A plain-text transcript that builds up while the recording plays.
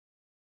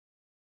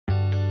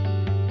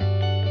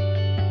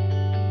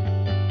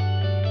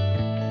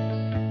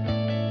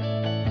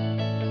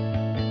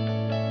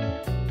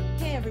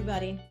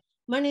everybody.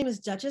 My name is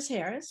Duchess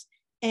Harris,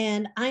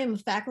 and I am a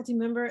faculty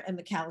member at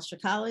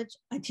Macalester College.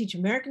 I teach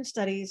American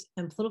Studies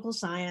and Political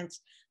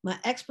Science. My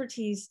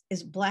expertise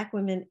is Black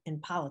women in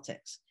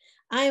politics.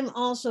 I am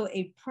also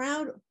a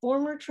proud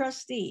former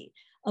trustee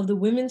of the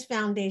Women's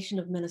Foundation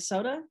of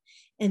Minnesota,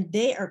 and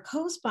they are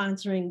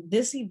co-sponsoring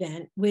this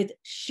event with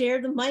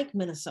Share the Mic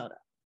Minnesota.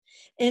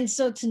 And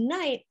so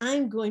tonight,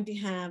 I'm going to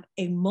have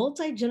a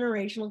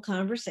multi-generational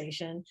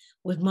conversation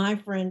with my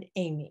friend,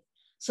 Amy.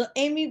 So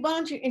Amy, why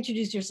don't you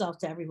introduce yourself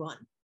to everyone?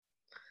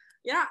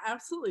 Yeah,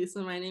 absolutely.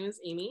 So my name is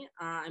Amy.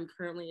 I'm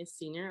currently a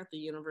senior at the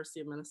University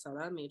of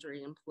Minnesota,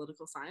 majoring in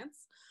political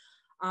science.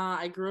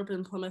 I grew up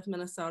in Plymouth,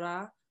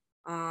 Minnesota,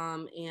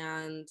 and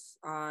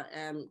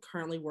am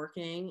currently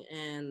working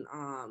and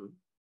I'm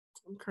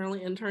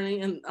currently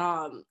interning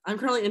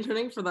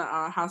for the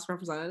House of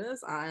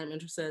Representatives. I'm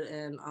interested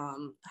in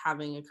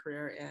having a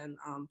career in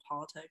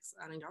politics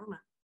and in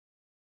government.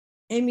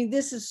 Amy,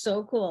 this is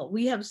so cool.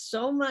 We have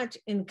so much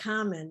in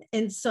common.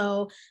 And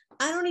so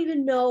I don't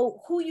even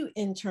know who you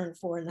interned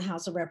for in the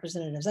House of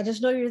Representatives. I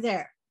just know you're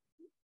there.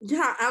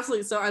 Yeah,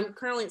 absolutely. So I'm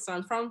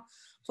from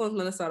Plymouth,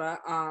 Minnesota.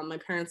 My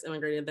parents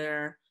immigrated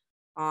there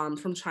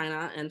from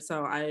China. And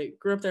so I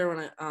grew up there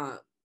when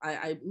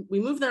we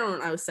moved there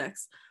when I was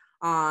 6.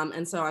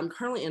 And so I'm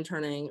currently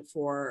interning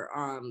for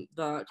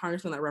the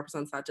congressman that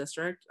represents that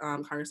district,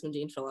 Congressman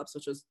Dean Phillips,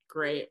 which is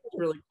great. It's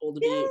really cool to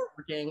be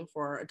working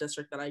for a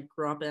district that I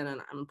grew up in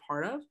and I'm a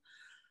part of.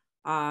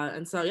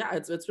 And so, yeah,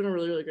 it's been a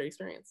really, really great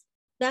experience.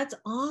 That's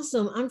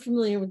awesome. I'm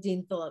familiar with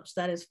Dean Phillips.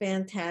 That is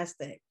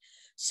fantastic.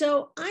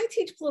 So I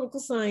teach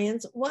political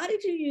science. Why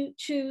did you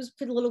choose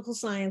political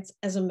science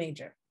as a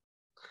major?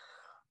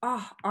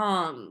 I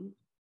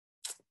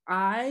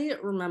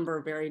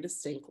remember very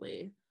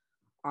distinctly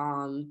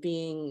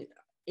being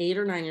 8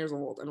 or 9 years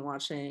old and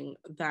watching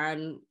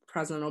then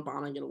President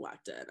Obama get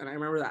elected. And I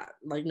remember that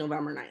like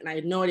November night, and I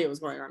had no idea what was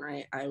going on,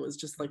 right? I was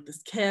just like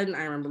this kid, and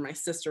I remember my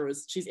sister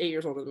she's 8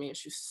 years older than me, and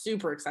she was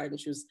super excited, and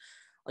she was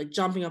like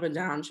jumping up and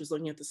down. She was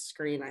looking at the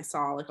screen. I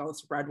saw like all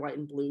this red, white,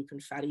 and blue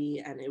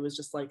confetti, and it was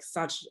just like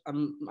such a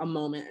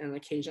moment and an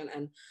occasion.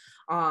 And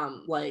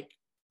like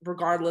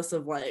regardless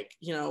of like,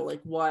 you know,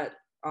 like what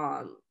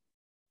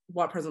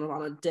President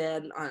Obama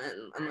did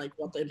and like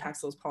what the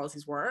impacts of those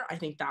policies were, I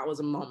think that was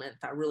a moment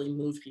that really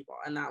moved people.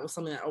 And that was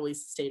something that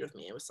always stayed with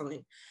me. It was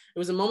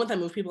a moment that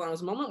moved people. And it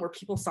was a moment where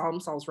people saw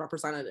themselves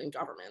represented in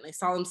government. They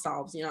saw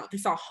themselves, you know, they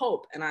saw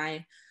hope. And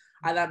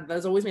that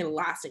has always made a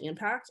lasting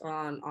impact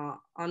on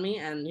me.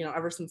 And, you know,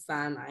 ever since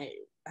then, I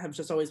have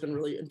just always been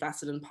really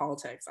invested in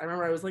politics. I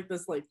remember I was like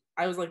this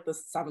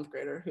 7th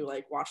grader who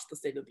like watched the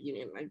State of the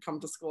Union, and I'd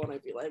come to school and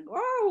I'd be like, wow,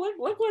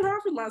 look what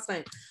happened last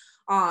night.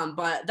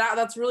 But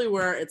that's really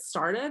where it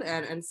started,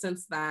 and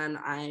since then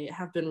I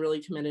have been really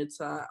committed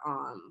to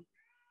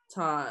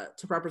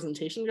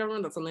representation in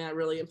government. That's something that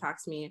really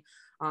impacts me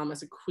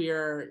as a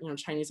queer, you know,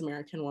 Chinese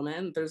American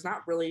woman. There's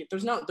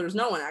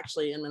no one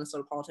actually in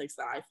Minnesota politics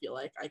that I feel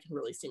like I can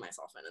really see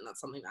myself in, and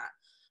that's something that,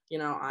 you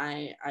know,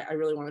 I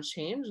really want to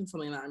change, and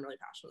something that I'm really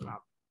passionate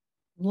about.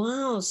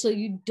 Wow, so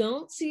you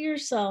don't see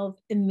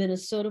yourself in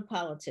Minnesota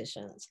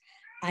politicians.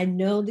 I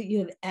know that you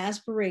have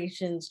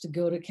aspirations to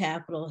go to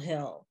Capitol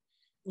Hill.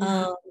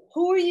 Yeah.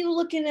 Who are you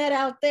looking at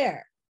out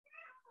there?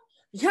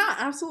 Yeah,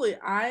 absolutely.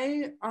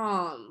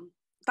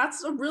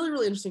 That's a really,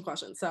 really interesting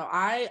question. So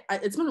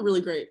it's been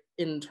really great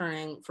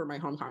interning for my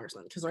home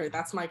congressman, because right,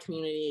 that's my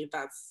community.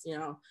 That's, you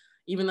know,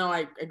 even though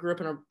I grew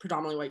up in a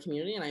predominantly white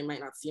community, and I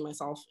might not see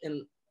myself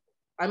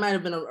I might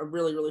have been a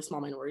really, really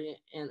small minority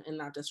in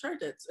that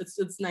district.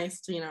 It's nice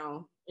to, you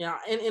know,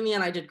 in the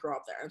end I did grow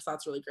up there, and so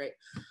that's really great.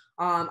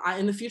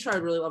 In the future,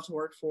 I'd really love to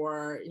work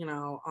for, you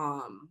know,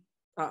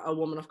 a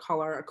woman of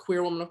color, a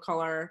queer woman of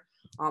color,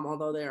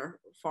 although they're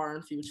far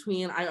and few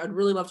between. I'd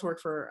really love to work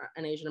for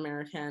an Asian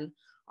American.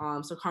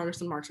 So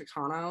Congressman Mark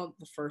Takano,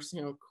 the first,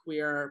 you know,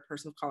 queer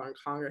person of color in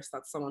Congress,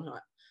 that's someone who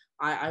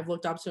I've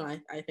looked up to,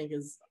 and I think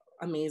is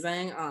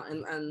amazing.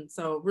 And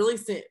so really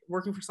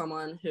working for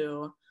someone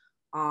who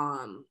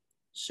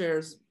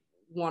shares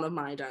one of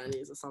my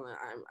identities is something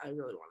I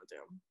really want to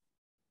do.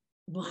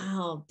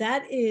 Wow,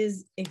 that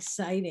is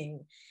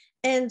exciting.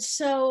 And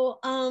so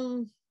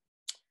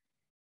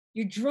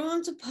you're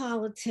drawn to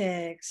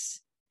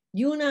politics.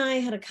 You and I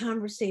had a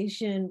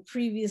conversation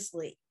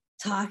previously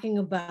talking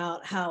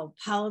about how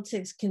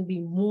politics can be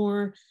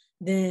more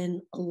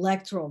than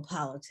electoral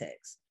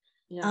politics.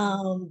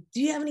 Yeah.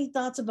 Do you have any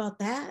thoughts about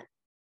that?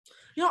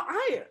 You know,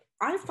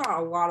 I've thought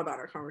a lot about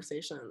our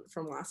conversation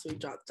from last week,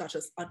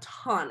 Duchess, a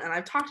ton, and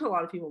I've talked to a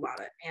lot of people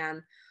about it.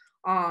 And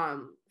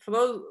for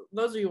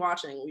those of you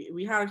watching,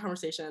 we had a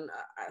conversation,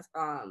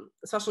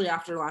 especially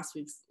after last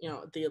week's, you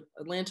know, the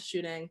Atlanta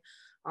shooting,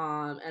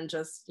 and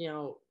just, you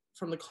know,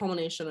 from the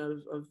culmination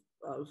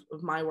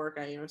of my work,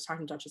 I was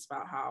talking to Duchess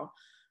about how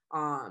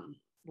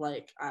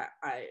like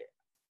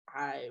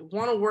I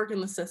want to work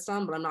in the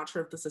system, but I'm not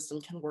sure if the system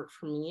can work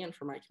for me and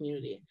for my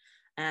community.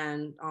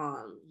 And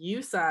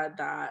you said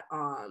that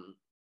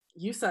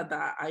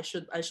I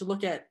should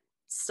look at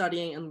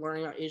studying and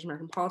learning about Asian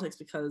American politics,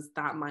 because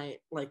that might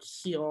like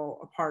heal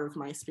a part of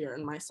my spirit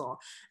and my soul.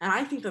 And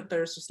I think that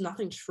there's just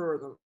nothing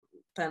truer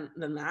than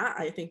that.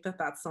 I think that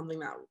that's something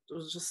that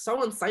was just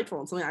so insightful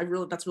and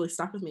something that's really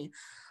stuck with me.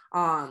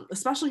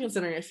 Especially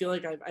considering I feel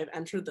like I've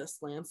entered this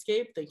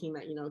landscape thinking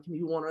that, you know, it can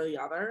be one or the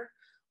other,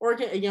 or it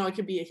can, you know, it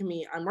can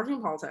be I'm working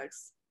in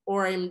politics,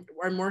 or I'm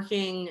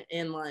working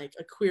in like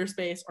a queer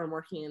space, or I'm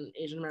working in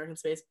Asian American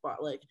space.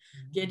 But like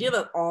the idea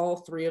that all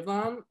three of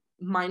them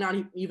might not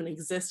even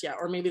exist yet,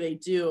 or maybe they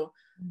do,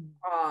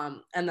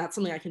 and that's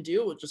something I can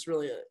do, which just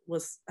really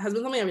has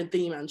been something I've been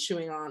thinking about and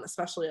chewing on,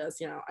 especially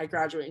as, you know, I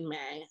graduate in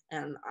May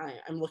and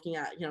I'm looking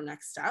at, you know,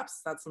 next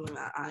steps. That's something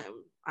that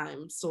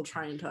I'm still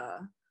trying to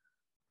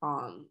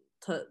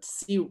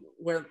see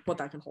what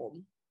that can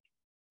hold.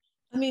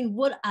 I mean,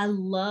 what I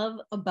love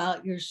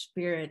about your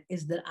spirit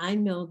is that I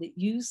know that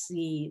you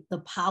see the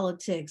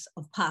politics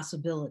of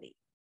possibility,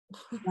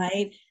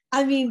 right?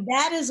 I mean,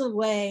 that is a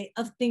way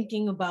of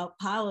thinking about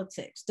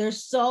politics.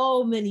 There's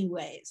so many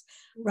ways,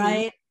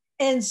 right?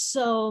 And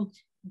so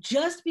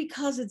just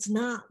because it's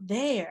not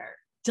there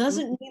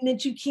doesn't mean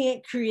that you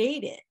can't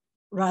create it,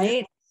 right?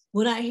 Yeah.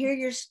 When I hear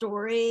your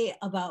story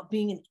about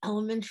being in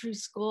elementary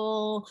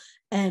school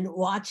and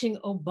watching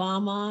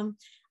Obama,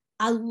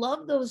 I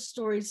love those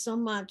stories so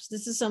much.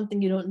 This is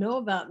something you don't know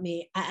about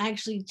me. I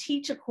actually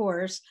teach a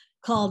course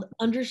called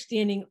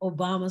Understanding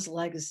Obama's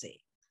Legacy.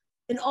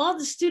 And all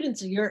the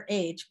students are your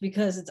age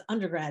because it's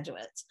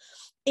undergraduates.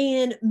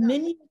 And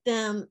many of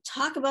them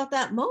talk about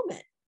that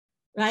moment,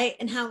 right?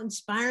 And how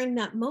inspiring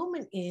that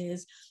moment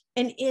is.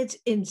 And it's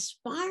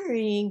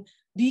inspiring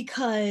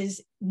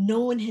because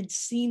no one had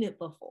seen it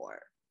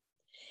before.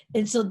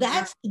 And so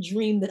that's the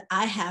dream that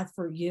I have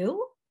for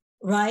you,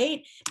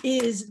 right?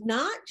 Is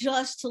not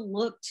just to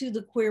look to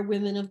the queer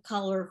women of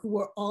color who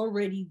are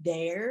already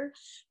there,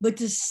 but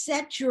to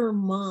set your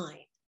mind,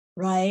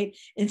 right?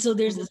 And so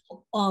there's this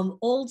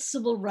old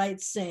civil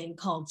rights saying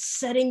called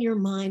setting your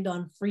mind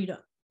on freedom,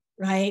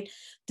 right?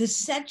 To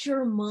set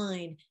your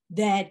mind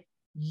that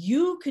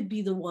you could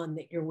be the one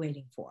that you're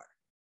waiting for.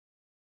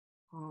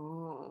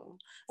 Oh,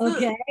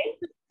 okay.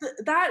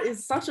 That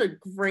is such a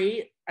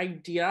great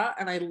idea,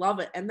 and I love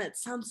it. And that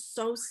sounds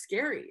so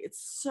scary.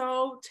 It's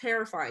so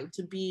terrifying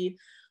to be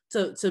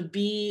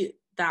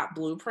that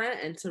blueprint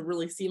and to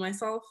really see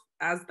myself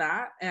as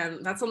that.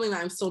 And that's something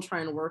that I'm still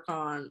trying to work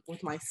on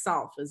with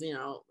myself, is, you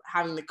know,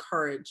 having the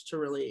courage to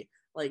really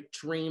like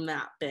dream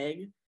that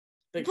big.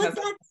 Because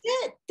but that's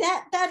it.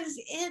 That is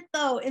it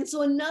though. And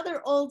so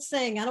another old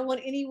saying, I don't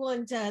want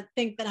anyone to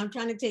think that I'm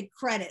trying to take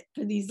credit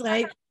for these,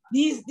 like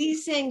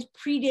these sayings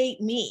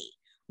predate me,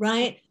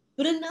 right?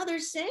 But another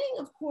saying,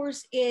 of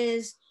course,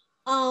 is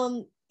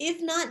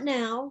if not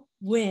now,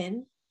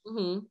 when?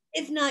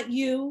 If not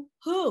you,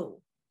 who?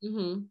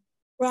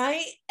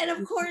 Right? And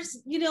of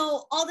course, you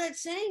know, all that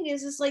saying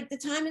is like the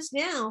time is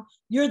now,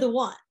 you're the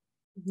one.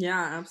 Yeah,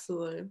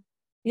 absolutely.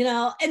 You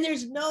know, and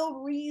there's no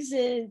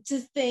reason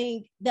to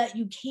think that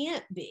you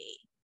can't be.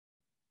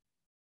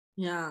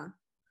 Yeah.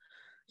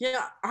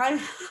 I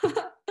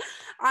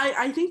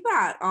think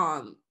that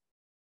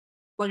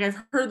like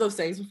I've heard those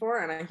sayings before,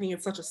 and I think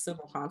it's such a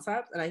simple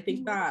concept. And I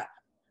think that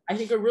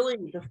a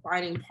really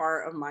defining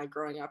part of my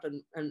growing up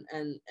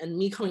and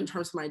me coming to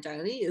terms with my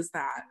identity is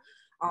that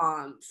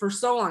for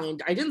so long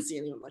I didn't see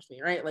anyone like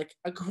me, right? Like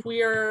a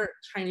queer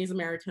Chinese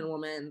American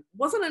woman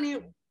wasn't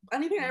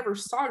anything I ever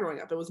saw growing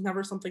up. It was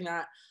never something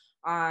that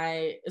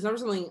it's never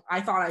something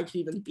I thought I could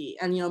even be.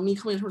 And, you know, me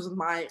coming to terms with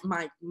my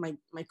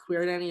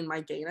queer identity and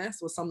my gayness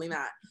was something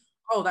that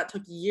that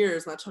took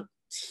years, and that took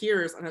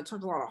tears, and it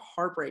took a lot of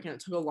heartbreak, and it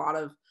took a lot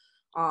of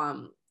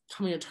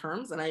coming to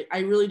terms. And I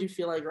really do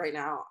feel like right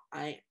now,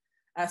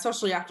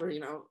 especially after you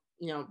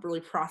know really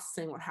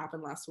processing what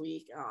happened last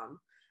week,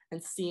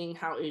 and seeing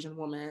how Asian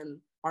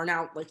women are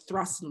now like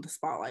thrust into the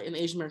spotlight, and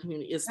the Asian American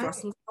community is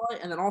thrust into the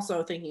spotlight, and then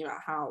also thinking about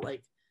how,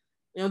 like,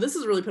 you know, this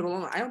is a really pivotal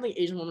moment. I don't think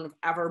Asian women have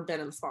ever been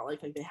in the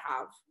spotlight like they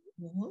have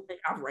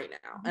right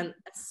now, and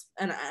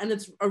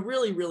it's a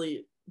really,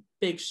 really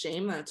big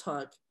shame that it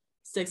took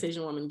 6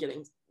 Asian women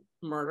getting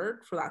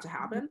murdered for that to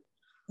happen.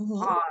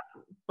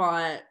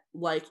 But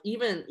like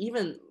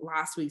even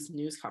last week's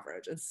news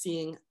coverage and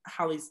seeing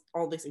how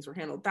all these things were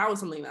handled, that was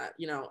something that,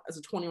 you know, as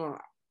a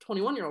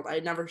 21-year-old I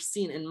had never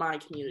seen in my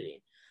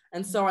community.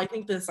 And so I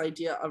think this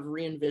idea of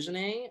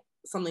re-envisioning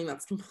something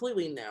that's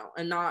completely new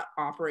and not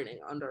operating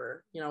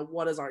under, you know,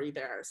 what is already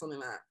there,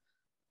 something that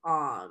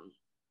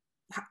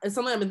it's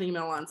something I've been thinking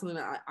about a lot, and something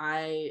that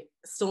I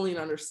still need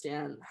to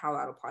understand how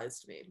that applies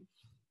to me.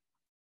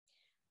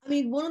 I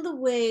mean, one of the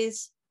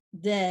ways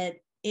that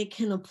it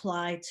can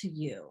apply to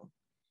you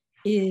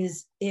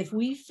is if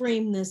we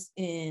frame this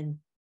in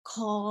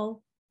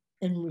call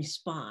and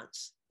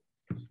response.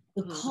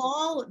 The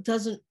call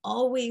doesn't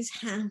always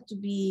have to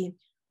be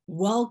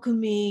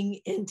welcoming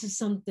into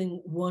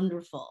something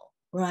wonderful,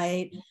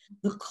 right?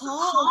 The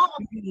call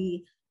can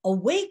be a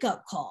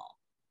wake-up call,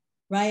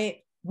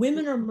 right?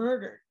 Women are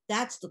murdered.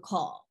 That's the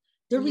call.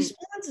 The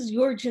response is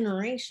your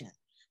generation.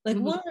 Like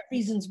one of the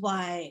reasons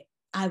why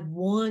I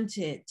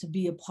wanted to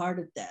be a part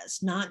of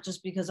this, not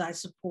just because I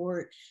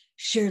support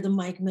Share the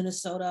Mic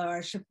Minnesota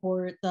or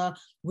support the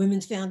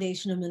Women's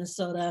Foundation of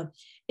Minnesota,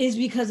 is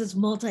because it's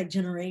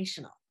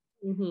multi-generational.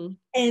 Mm-hmm.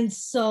 And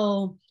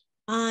so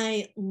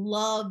I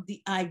love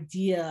the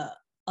idea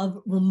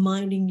of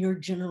reminding your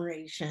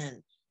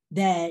generation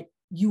that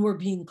you are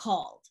being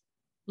called.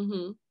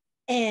 Mm-hmm.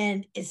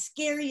 And as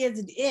scary as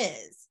it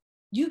is,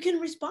 you can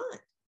respond.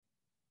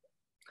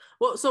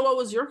 Well, so what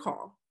was your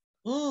call?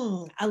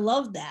 I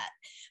love that.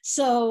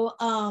 So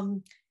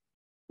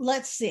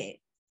let's see.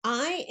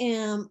 I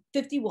am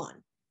 51.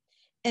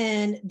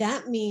 And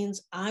that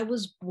means I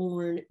was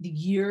born the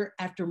year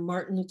after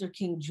Martin Luther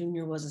King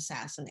Jr. was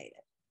assassinated.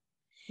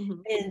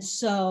 Mm-hmm. And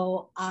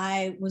so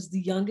I was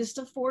the youngest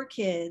of 4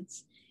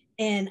 kids.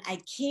 And I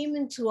came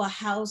into a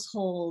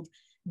household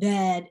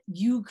that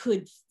you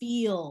could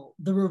feel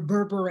the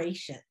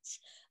reverberations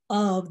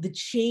of the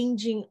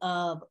changing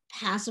of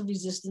passive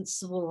resistance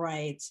civil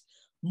rights,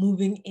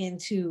 moving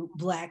into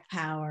Black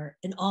power,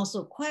 and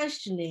also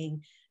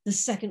questioning the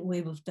second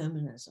wave of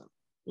feminism.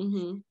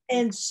 Mm-hmm.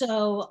 And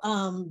so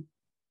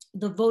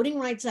the Voting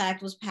Rights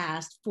Act was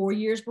passed 4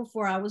 years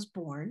before I was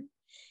born.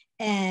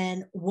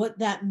 And what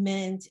that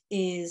meant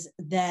is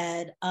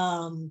that,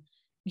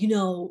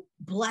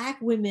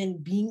 Black women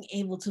being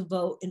able to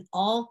vote in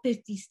all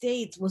 50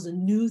 states was a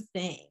new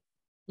thing.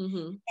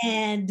 Mm-hmm.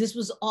 And this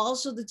was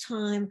also the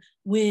time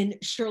when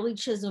Shirley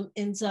Chisholm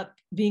ends up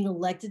being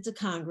elected to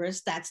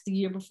Congress. That's the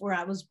year before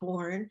I was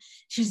born.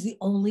 She's the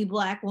only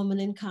Black woman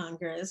in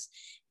Congress.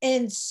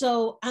 And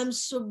so I'm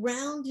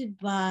surrounded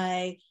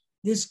by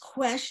this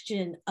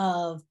question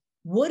of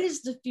what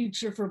is the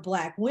future for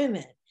Black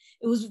women?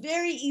 It was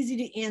very easy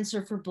to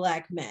answer for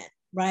Black men,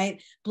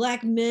 right?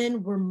 Black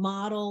men were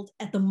modeled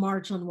at the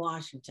March on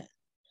Washington,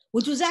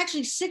 which was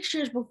actually 6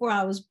 years before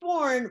I was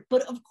born.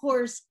 But of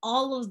course,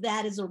 all of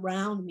that is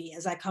around me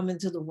as I come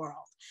into the world.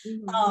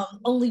 Mm-hmm.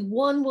 Only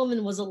one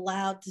woman was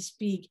allowed to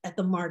speak at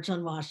the March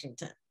on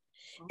Washington.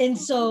 And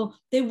so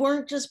they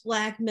weren't just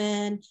Black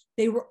men.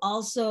 They were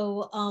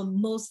also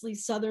mostly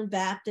Southern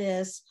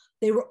Baptists.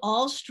 They were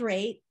all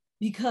straight,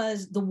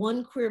 because the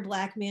one queer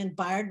Black man,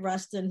 Bayard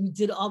Rustin, who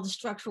did all the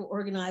structural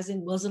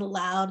organizing, wasn't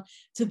allowed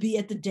to be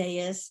at the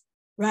dais,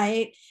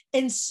 right?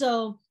 And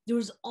so there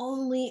was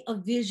only a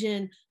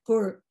vision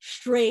for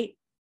straight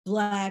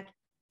Black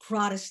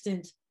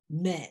Protestant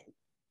men.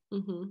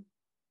 Mm-hmm.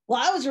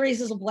 Well, I was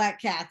raised as a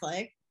Black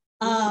Catholic.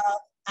 Mm-hmm.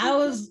 I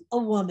was a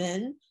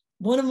woman.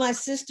 One of my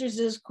sisters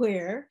is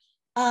queer.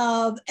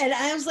 And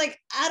I was like,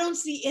 I don't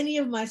see any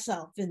of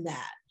myself in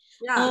that.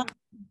 Yeah.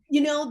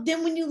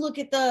 Then when you look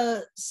at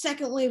the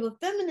second wave of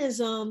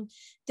feminism,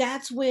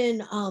 that's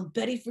when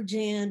Betty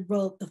Friedan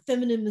wrote The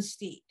Feminine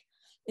Mystique.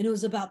 And it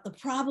was about the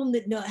problem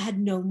that had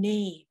no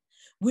name,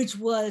 which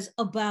was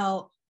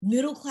about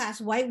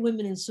middle-class white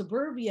women in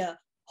suburbia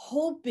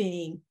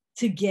hoping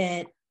to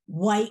get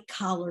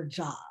white-collar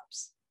jobs.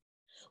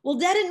 Well,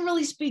 that didn't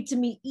really speak to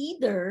me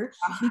either,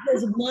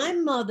 because my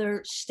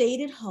mother stayed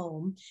at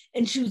home,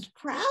 and she was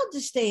proud to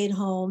stay at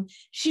home.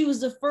 She was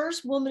the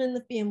first woman in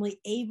the family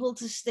able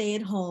to stay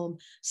at home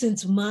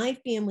since my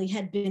family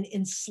had been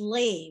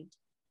enslaved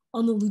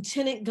on the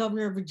lieutenant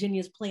governor of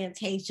Virginia's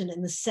plantation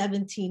in the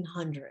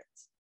 1700s.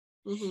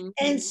 Mm-hmm.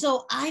 And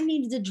so I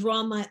needed to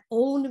draw my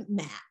own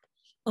map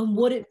on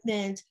what it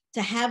meant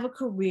to have a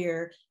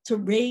career, to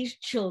raise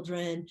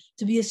children,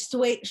 to be a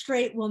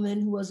straight woman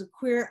who was a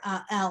queer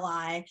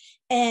ally,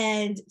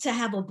 and to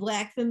have a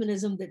Black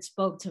feminism that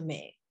spoke to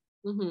me.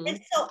 Mm-hmm. And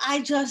so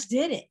I just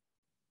did it.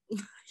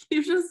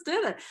 You just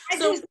did it. I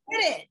just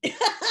did it.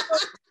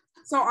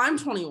 So I'm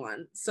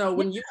 21. So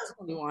when you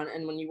were 21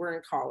 and when you were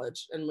in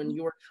college and when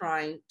you were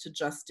trying to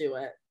just do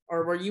it,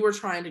 or where you were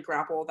trying to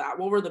grapple with that,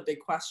 what were the big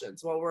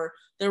questions?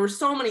 There were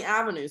so many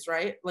avenues,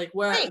 right? Like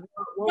what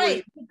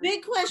Right. The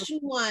big question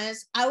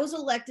was, I was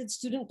elected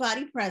student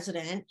body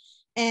president,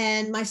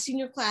 and my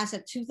senior class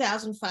had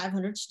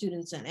 2,500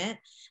 students in it.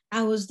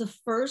 I was the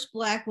first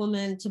Black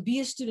woman to be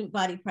a student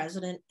body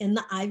president in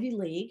the Ivy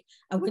League.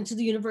 I went to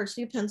the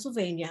University of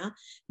Pennsylvania.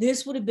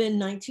 This would have been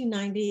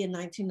 1990 and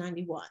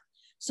 1991.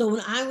 So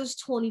when I was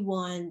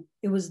 21,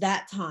 it was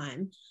that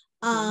time.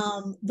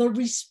 The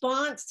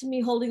response to me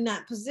holding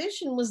that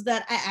position was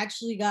that I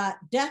actually got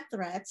death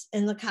threats,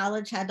 and the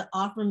college had to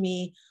offer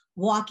me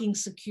walking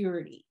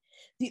security.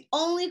 The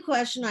only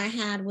question I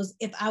had was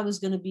if I was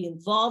going to be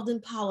involved in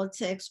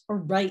politics or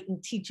write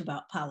and teach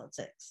about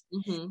politics.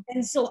 Mm-hmm.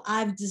 And so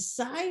I've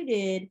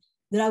decided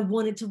that I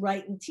wanted to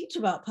write and teach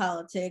about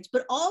politics,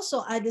 but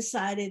also I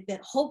decided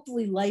that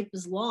hopefully life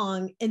is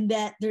long and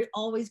that there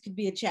always could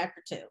be a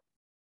chapter 2.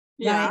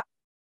 Yeah. Right?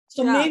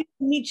 So maybe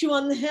meet you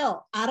on the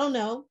Hill. I don't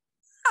know.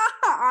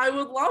 I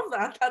would love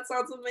that. That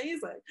sounds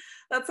amazing.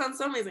 That sounds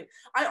so amazing.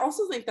 I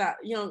also think that,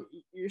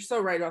 you're so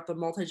right about the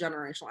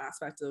multi-generational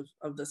aspect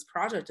of this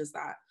project is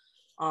that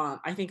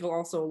I think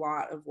also a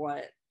lot of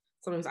what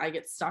sometimes I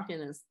get stuck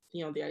in is,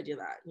 the idea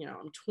that,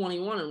 I'm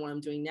 21 and what I'm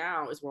doing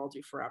now is what I'll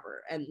do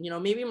forever. And,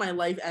 maybe my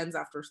life ends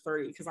after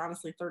 30, because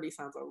honestly, 30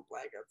 sounds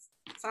like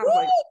Sounds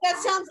like that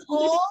sounds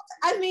old.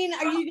 I mean,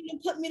 are you gonna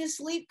put me to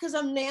sleep because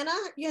I'm Nana?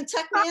 You gonna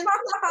tuck me in?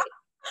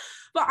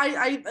 But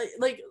I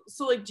like,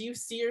 so like, do you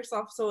see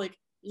yourself, so like,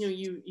 you know,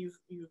 you've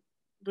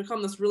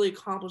become this really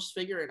accomplished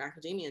figure in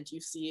academia. Do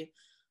you see,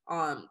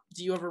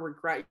 do you ever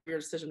regret your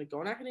decision to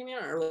go in academia,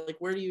 or like,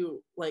 where do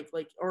you like,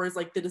 or is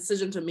like the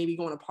decision to maybe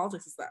go into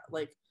politics, is that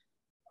like,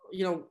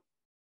 you know,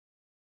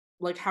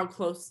 like how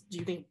close do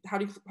you think, how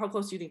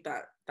close do you think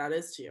that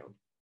is to you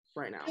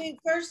right now? I mean,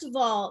 first of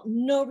all,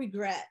 no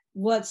regret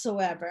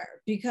whatsoever,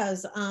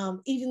 because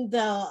even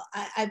though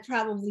I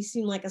probably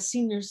seem like a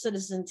senior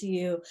citizen to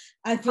you,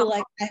 I feel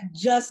like I've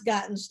just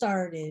gotten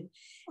started.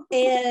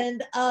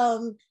 And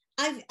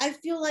I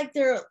feel like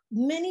there are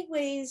many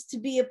ways to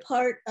be a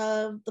part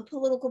of the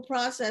political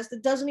process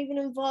that doesn't even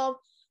involve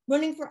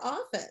running for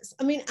office.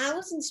 I mean, I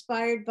was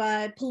inspired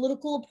by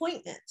political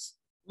appointments,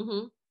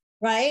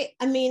 right?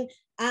 I mean,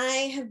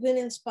 I have been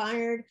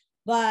inspired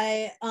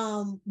by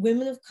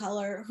women of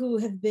color who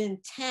have been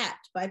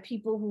tapped by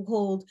people who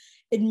hold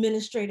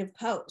administrative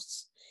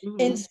posts.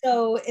 And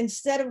so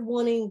instead of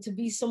wanting to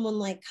be someone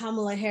like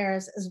Kamala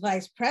Harris as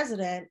vice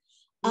president,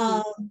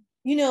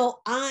 you know,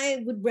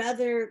 I would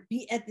rather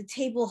be at the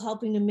table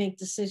helping to make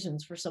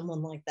decisions for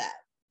someone like that.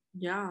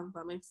 Yeah,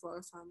 that makes a lot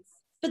of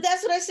sense. But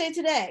that's what I say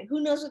today. Who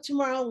knows what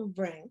tomorrow will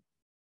bring?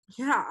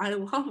 Yeah, I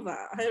love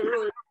that. I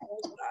really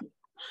love that.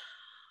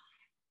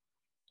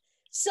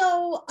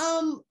 So,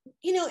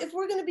 you know, if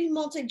we're going to be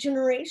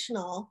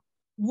multi-generational,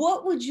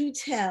 what would you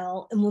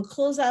tell, and we'll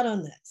close out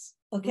on this,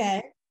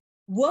 okay?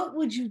 What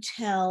would you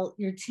tell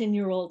your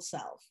 10-year-old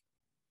self?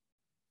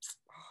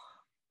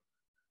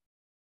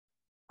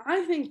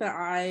 I think that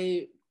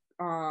I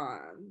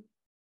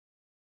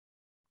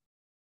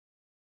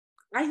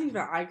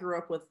grew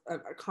up with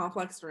a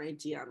complex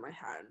idea in my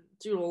head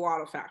due to a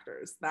lot of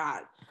factors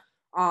that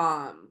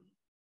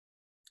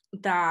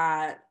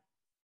that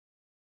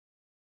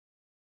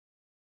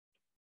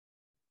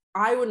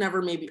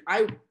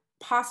I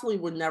possibly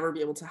would never be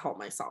able to help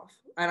myself.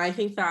 And I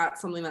think that's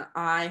something that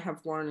I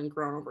have learned and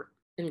grown over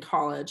in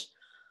college,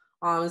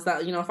 is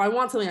that, you know, if I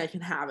want something, I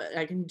can have it,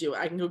 I can do it,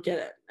 I can go get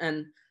it.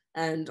 And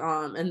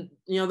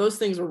you know, those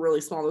things were really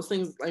small. Those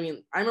things, I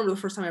mean, I remember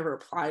the first time I ever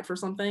applied for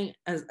something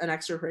as an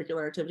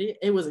extracurricular activity,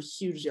 it was a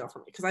huge deal for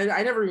me, because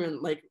I never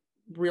even like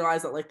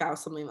realized that like that was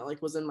something that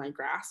like was in my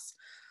grasp.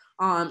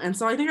 And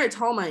so I think I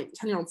tell my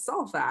 10-year-old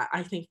self that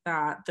I think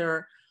that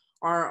there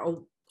are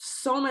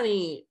so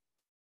many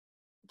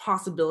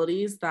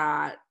possibilities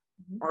that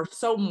are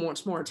so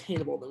much more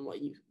attainable than what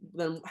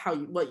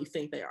you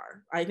think they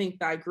are. I think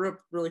that I grew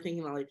up really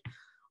thinking that like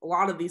a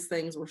lot of these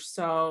things were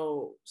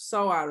so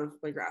out of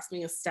my grasp.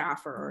 Being a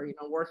staffer, or, you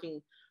know,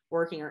 working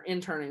or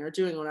interning or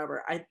doing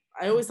whatever, I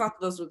always thought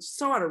that those were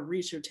so out of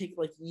reach. It would take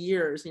like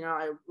years, you know,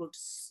 it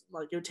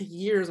would take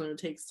years, and it would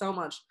take so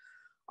much,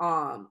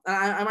 and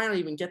I might not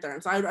even get there.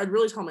 And so I'd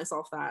really tell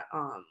myself that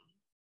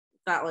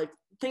that like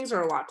things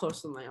are a lot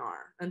closer than they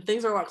are, and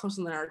things are a lot closer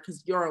than they are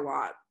because you're a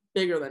lot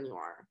bigger than you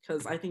are.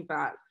 Because I think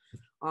that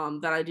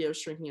that idea of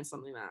shrinking is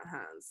something that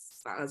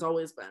has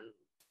always been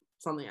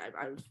something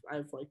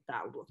I've like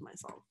battled with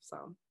myself.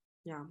 So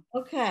yeah.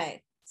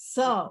 Okay,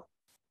 so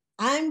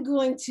I'm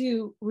going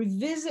to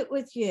revisit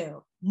with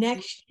you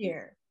next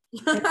year.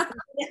 And I'm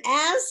going to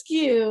ask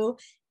you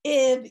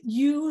if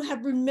you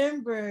have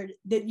remembered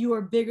that you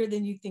are bigger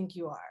than you think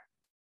you are.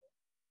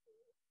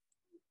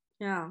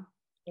 Yeah.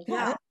 Okay.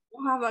 Yeah.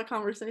 We'll have that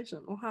conversation.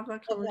 Okay.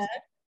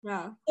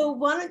 Yeah. So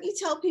why don't you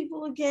tell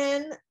people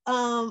again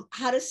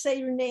how to say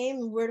your name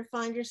and where to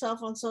find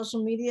yourself on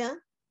social media?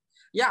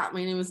 Yeah,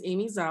 my name is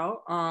Amy Zhou.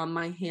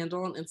 My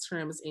handle on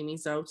Instagram is Amy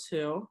Zhou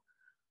too.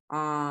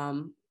 I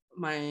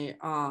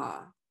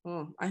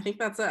think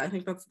that's it. I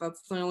think that's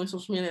the only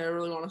social media I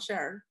really want to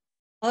share.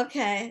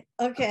 Okay.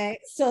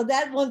 So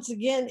that once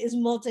again is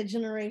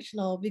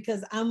multi-generational,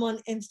 because I'm on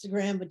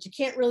Instagram, but you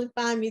can't really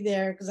find me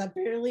there because I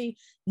barely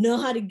know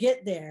how to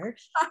get there.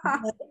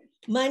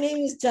 My name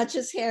is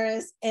Duchess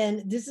Harris,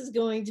 and this is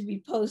going to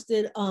be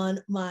posted on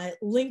my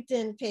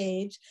LinkedIn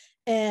page.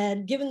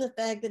 And given the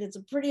fact that it's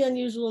a pretty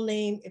unusual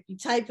name, if you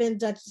type in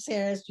Duchess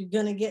Harris, you're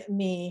going to get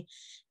me.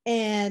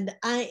 And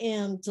I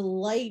am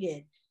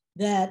delighted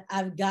that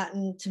I've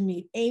gotten to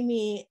meet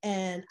Amy,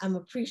 and I'm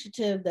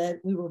appreciative that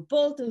we were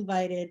both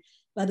invited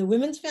by the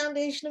Women's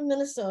Foundation of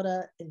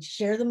Minnesota and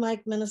Share the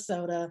Mic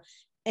Minnesota,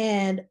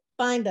 and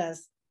find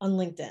us on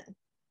LinkedIn.